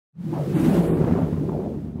Hi,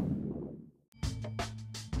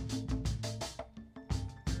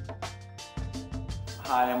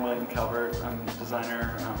 I'm William Calvert. I'm a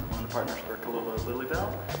designer, one of the partners for Callula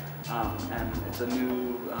Lillibelle, and it's a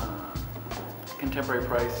new contemporary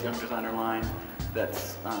price young designer line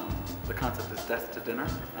that's, the concept is death to dinner,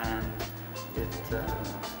 and it's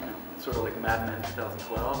sort of like Mad Men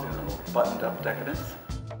 2012, buttoned up decadence.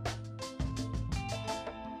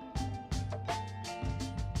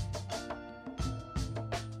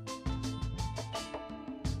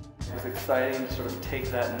 It was exciting to sort of take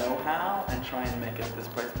that know-how and try and make it at this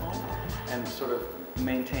price point and sort of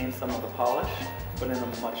maintain some of the polish, but in a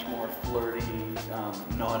much more flirty,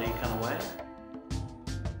 naughty kind of way.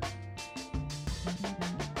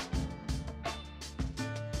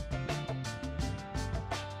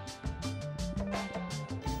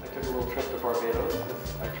 I took a little trip to Barbados,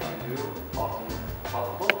 as I try and do often as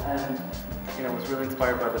possible, and was really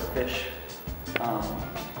inspired by the fish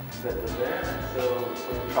that was there, and so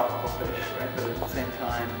sort of tropical fish, right? But at the same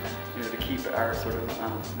time, to keep our sort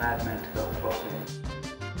of Mad Men 2012 theme.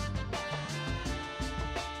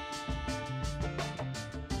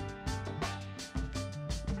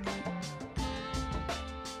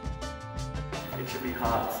 It should be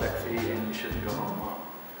hot, sexy, and you shouldn't go home.